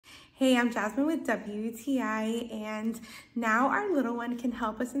Hey, I'm Jasmine with WTI, and now our little one can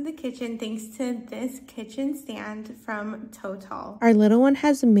help us in the kitchen thanks to this kitchen stand from TOETOL. Our little one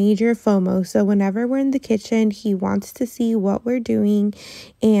has major FOMO, so whenever we're in the kitchen, he wants to see what we're doing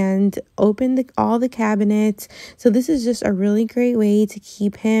and open all the cabinets. So this is just a really great way to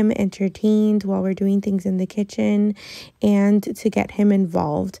keep him entertained while we're doing things in the kitchen and to get him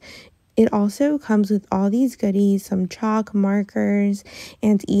involved. It also comes with all these goodies, some chalk markers,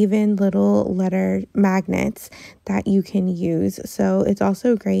 and even little letter magnets that you can use. So it's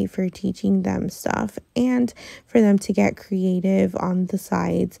also great for teaching them stuff and for them to get creative on the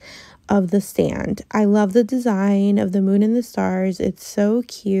sides of the stand. I love the design of the moon and the stars. It's so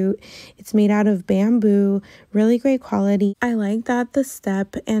cute. It's made out of bamboo, really great quality. I like that the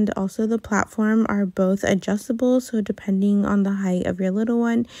step and also the platform are both adjustable, so depending on the height of your little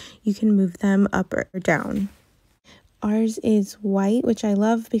one, you can move them up or down. Ours is white, which I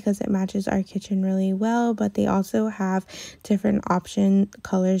love because it matches our kitchen really well, but they also have different option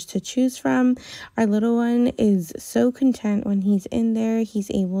colors to choose from. Our little one is so content when he's in there. He's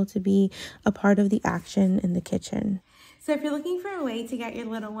able to be a part of the action in the kitchen. So if you're looking for a way to get your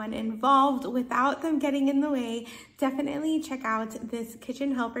little one involved without them getting in the way, definitely check out this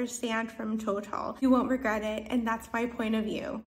kitchen helper stand from TOETOL. You won't regret it, and that's my point of view.